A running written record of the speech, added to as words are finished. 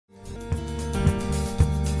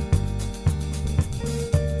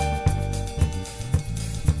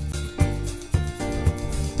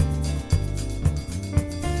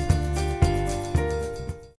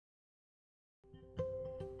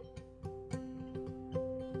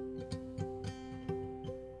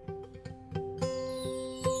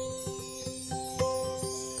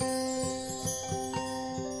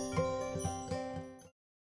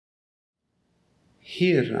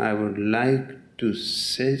Here I would like to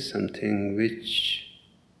say something which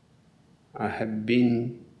I have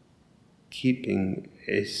been keeping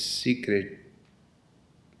a secret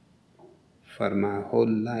for my whole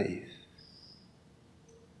life.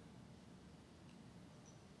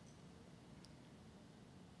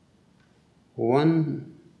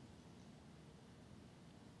 One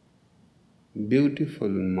beautiful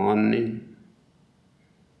morning,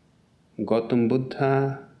 Gautam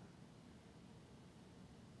Buddha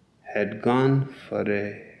had gone for a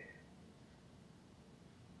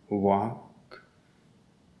walk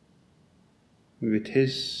with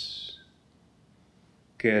his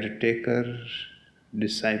caretaker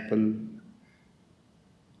disciple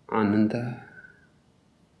Ananda.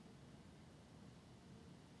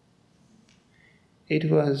 It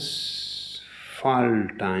was fall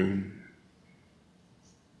time.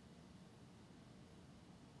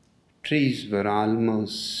 Trees were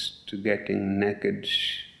almost getting naked,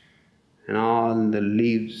 and all the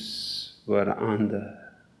leaves were on the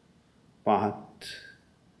path,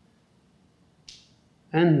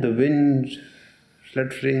 and the wind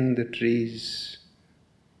fluttering the trees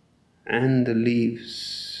and the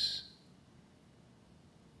leaves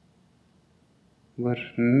were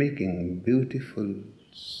making beautiful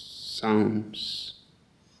sounds.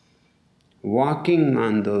 Walking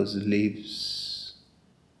on those leaves,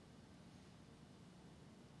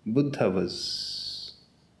 Buddha was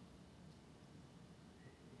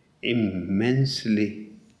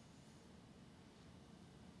immensely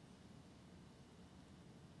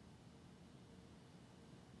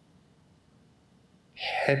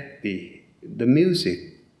happy. The music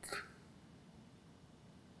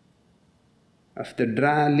of the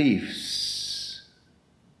dry leaves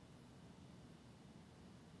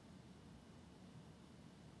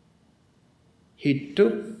he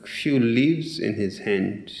took few leaves in his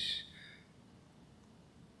hand.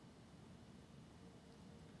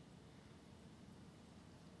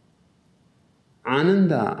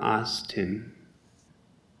 Ananda asked him,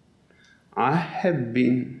 I have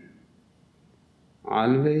been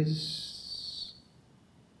always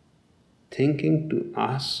thinking to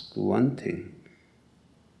ask one thing,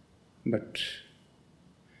 but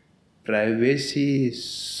privacy is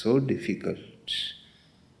so difficult.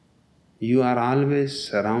 You are always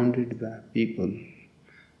surrounded by people.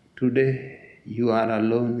 Today you are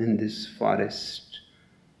alone in this forest.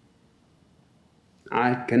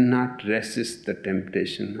 I cannot resist the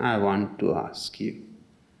temptation. I want to ask you,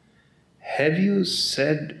 have you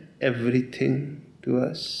said everything to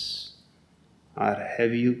us, or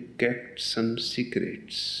have you kept some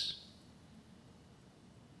secrets?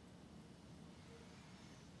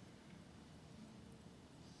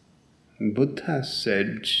 Buddha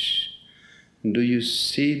said, do you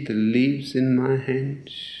see the leaves in my hand?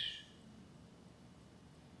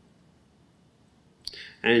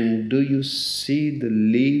 And do you see the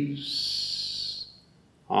leaves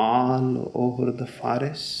all over the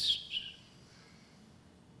forest?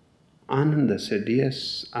 Ananda said,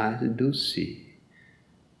 yes, I do see.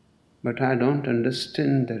 But I don't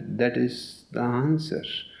understand that is the answer.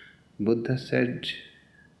 Buddha said,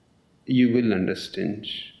 you will understand.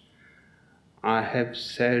 I have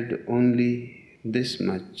said only this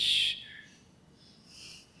much,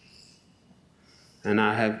 and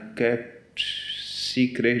I have kept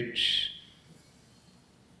secret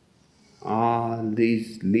all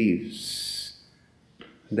these leaves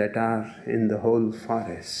that are in the whole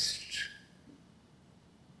forest.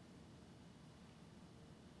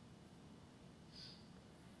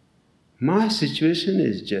 My situation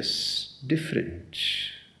is just different.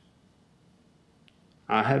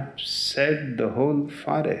 I have said the whole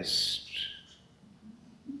forest.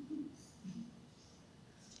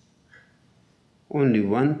 Only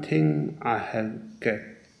one thing I have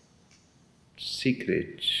kept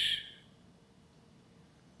secret.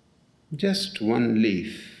 Just one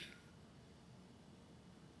leaf.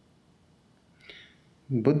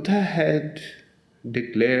 Buddha had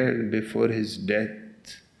declared before his death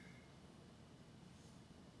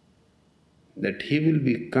that he will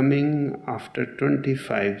be coming after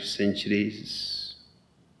 25 centuries.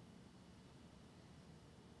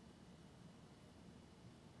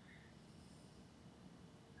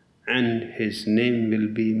 And his name will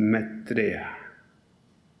be Maitreya.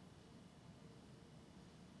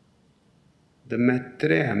 The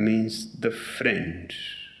Maitreya means the friend.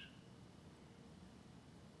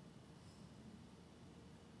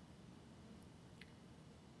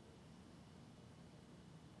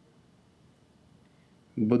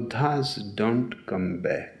 Buddhas don't come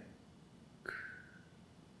back.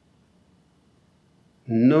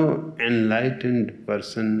 no enlightened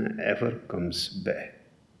person ever comes back.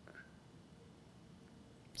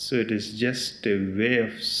 So it is just a way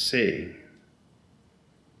of saying.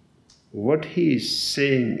 What he is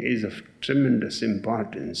saying is of tremendous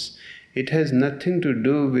importance. It has nothing to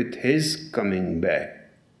do with his coming back.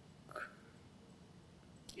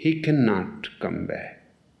 He cannot come back.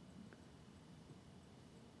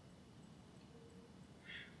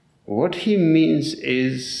 What he means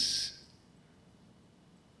is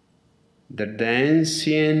that the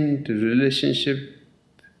ancient relationship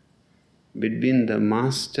between the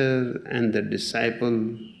master and the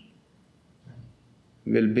disciple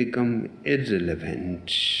will become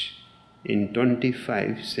irrelevant in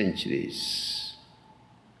 25 centuries.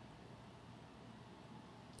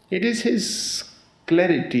 It is his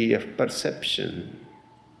clarity of perception.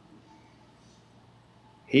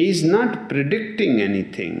 He is not predicting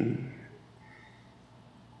anything.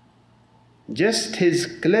 Just his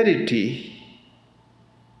clarity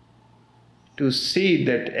to see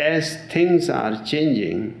that as things are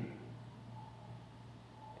changing,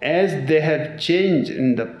 as they have changed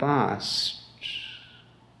in the past,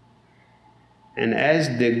 and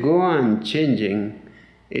as they go on changing,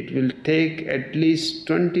 it will take at least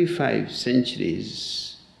 25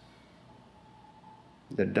 centuries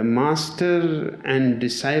that the master and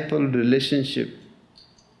disciple relationship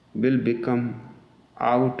will become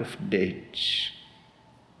out of date.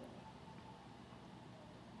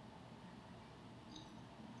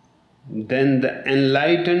 Then the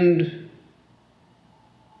enlightened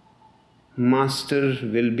master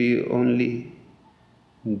will be only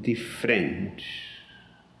the friend.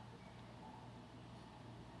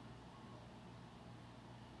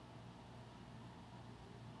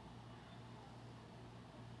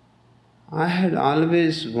 I had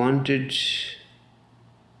always wanted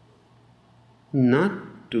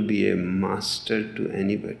not to be a master to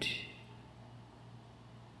anybody.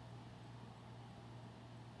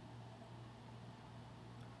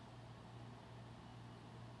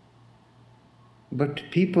 But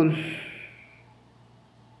people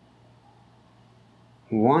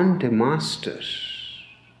want a master.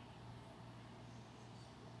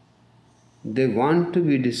 They want to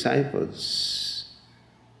be disciples.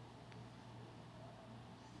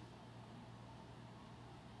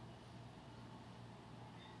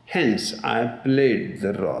 Hence, I played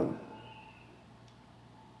the role.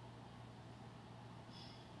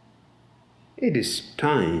 It is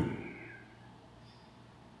time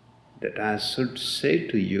that I should say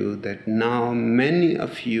to you that now many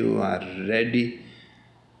of you are ready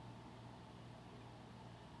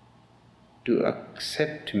to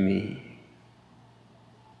accept me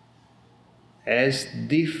as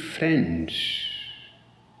the friend.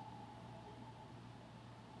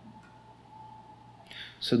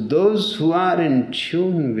 So those who are in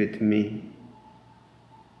tune with me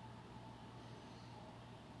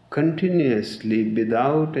continuously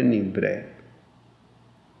without any break,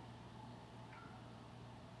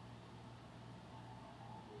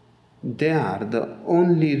 they are the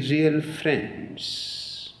only real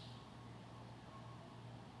friends.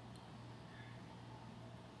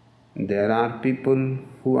 There are people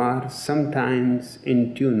who are sometimes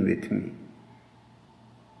in tune with me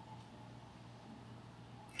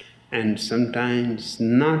and sometimes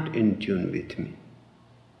not in tune with me.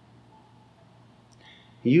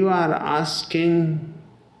 You are asking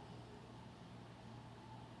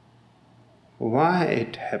why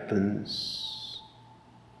it happens.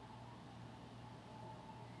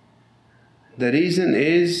 The reason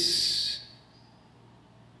is,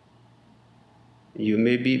 you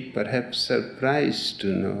may be perhaps surprised to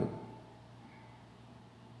know,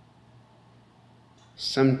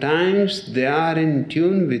 sometimes they are in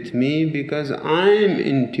tune with me because I am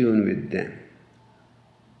in tune with them.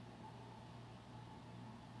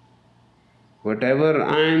 Whatever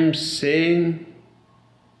I am saying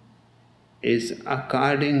is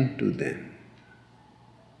according to them.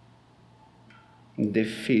 They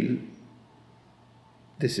feel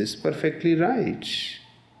this is perfectly right.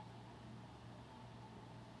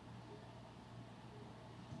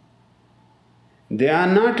 They are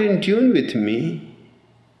not in tune with me.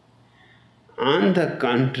 On the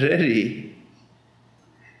contrary,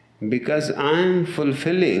 because I am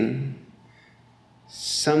fulfilling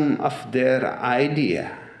some of their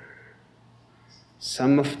idea,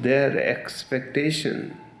 some of their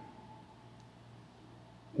expectation,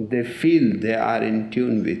 they feel they are in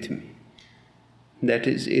tune with me. That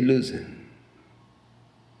is illusion.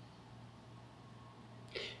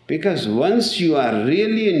 Because once you are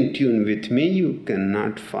really in tune with me, you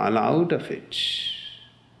cannot fall out of it.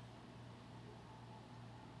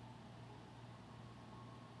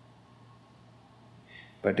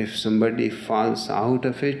 But if somebody falls out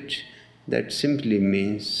of it, that simply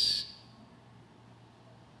means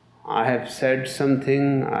I have said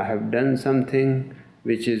something, I have done something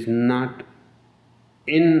which is not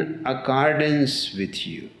in accordance with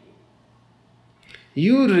you.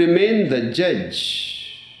 You remain the judge.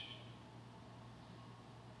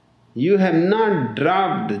 You have not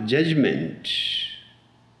dropped judgment.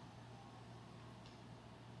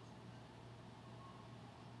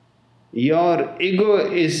 Your ego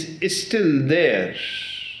is still there.